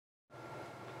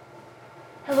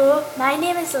Hello, my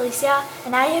name is Alicia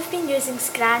and I have been using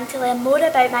Scran to learn more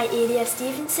about my area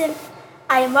Stevenson.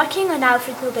 I am working on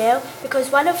Alfred Nobel because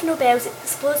one of Nobel's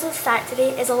explosives factory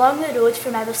is along the road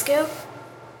from our school.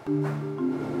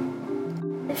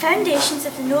 The foundations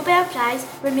of the Nobel Prize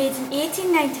were made in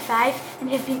 1895 and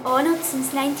have been honoured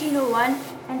since 1901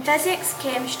 in physics,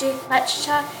 chemistry,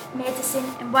 literature, medicine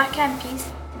and work and peace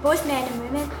to both men and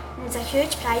women, and is a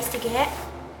huge prize to get.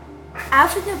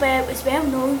 Alfred Nobel was well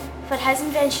known for his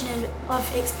invention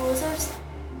of explosives.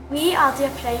 We,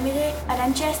 Ardeer Primary, are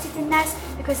interested in this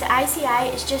because the ICI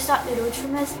is just up the road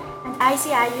from us, and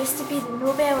ICI used to be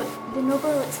the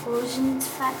Nobel Explosions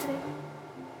Factory.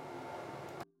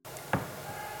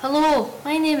 Hello,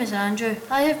 my name is Andrew.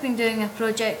 I have been doing a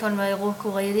project on my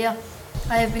local area.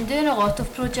 I have been doing a lot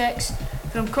of projects,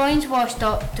 from coins washed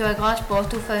up to a glass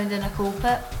bottle found in a coal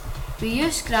pit. We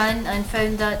used Scran and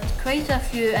found that quite a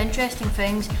few interesting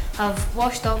things have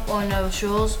washed up on our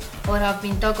shores or have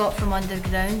been dug up from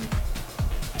underground.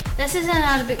 This is an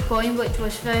Arabic coin which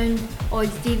was found on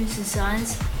Stevenson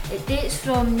sands. It dates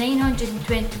from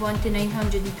 921 to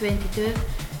 922.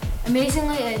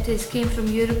 Amazingly, it came from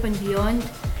Europe and beyond.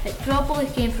 It probably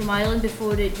came from Ireland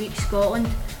before it reached Scotland.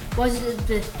 Was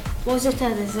it a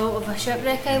result of a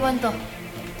shipwreck, I wonder?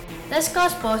 This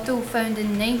glass bottle, found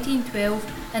in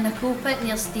 1912 in a coal pit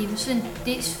near Stevenson,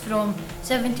 dates from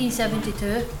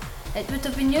 1772. It would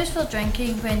have been used for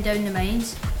drinking when down the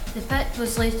mines. The pit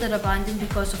was later abandoned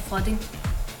because of flooding.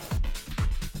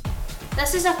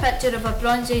 This is a picture of a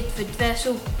Bronze Age food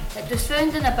vessel. It was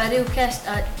found in a burial kist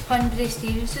at Punbury,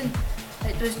 Stevenson.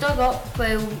 It was dug up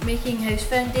while making house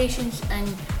foundations in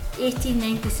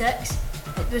 1896.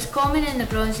 It was common in the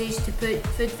Bronze Age to put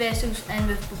food vessels in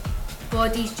with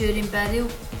bodies during burial.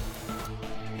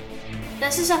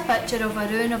 This is a picture of a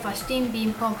ruin of a steam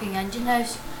beam pumping engine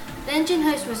house. The engine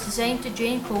house was designed to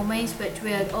drain coal mines which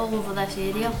were all over this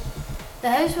area. The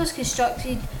house was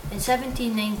constructed in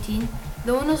 1719.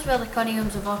 The owners were the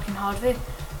Cunninghams of Harvey.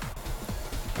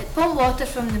 It pumped water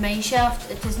from the mine shaft.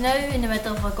 It is now in the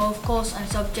middle of a golf course and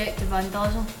subject to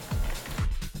vandalism.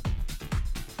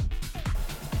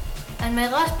 And my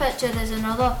last picture is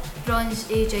another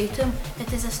Bronze Age item.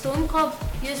 It is a stone club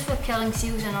used for killing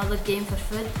seals and other game for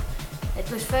food. It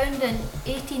was found in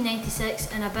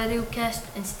 1896 in a burial kist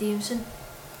in Stevenson.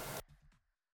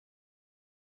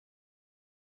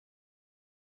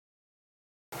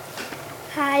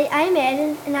 Hi, I'm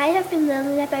Erin and I have been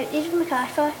learning about Edith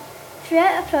MacArthur.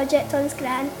 Throughout a project on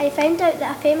Scran, I found out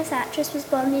that a famous actress was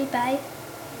born nearby.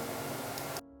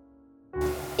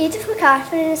 Edith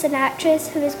MacArthur is an actress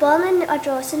who was born in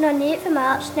Ardrossan on the 8th of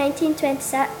March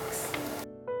 1926.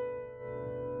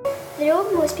 The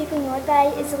role most people know her by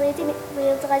is the Lady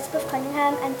Laird Elizabeth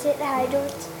Cunningham in Take the High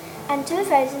Road. In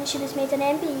 2000 she was made an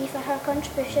MBE for her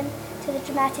contribution to the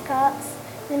dramatic arts.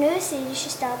 The newest series she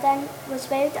starred in was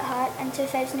Wild at Heart in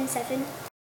 2007.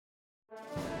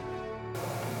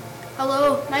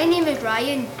 Hello, my name is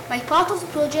Ryan. My part of the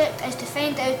project is to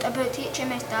find out about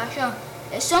HMS Dasher.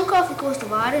 It sunk off the coast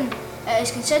of Arran. It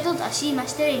is considered a sea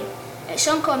mystery. It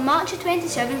sunk on March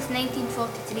 27,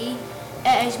 1943.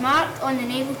 It is marked on the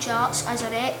naval charts as a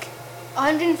wreck.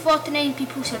 149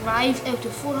 people survived out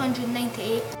of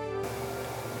 498.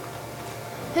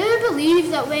 Who would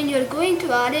believe that when you're going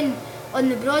to Arran on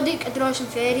the Brodick-Ardrossan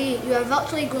ferry, you are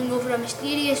virtually going over a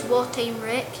mysterious wartime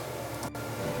wreck?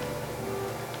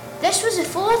 This was the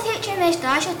fourth HMS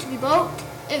Dasher to be built.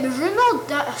 It was rumoured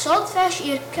that a swordfish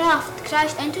aircraft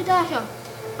crashed into Dasher.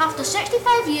 After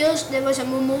 65 years, there was a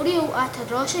memorial at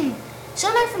Ardrossan.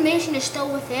 Some information is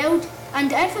still withheld, and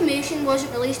the information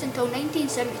wasn't released until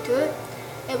 1972.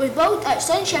 It was built at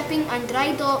Sun Shipping and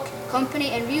Dry Dock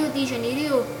Company in Rio de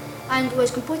Janeiro and was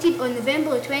completed on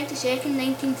November 22,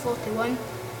 1941.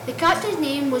 The captain's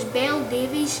name was Belle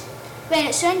Davies. When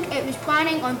it sank, it was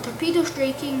planning on torpedo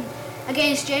striking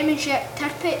against German ship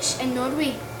Tirpitz in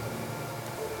Norway.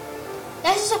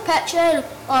 This is a picture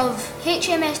of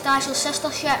HMS Dasher's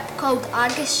sister ship called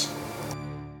Argus.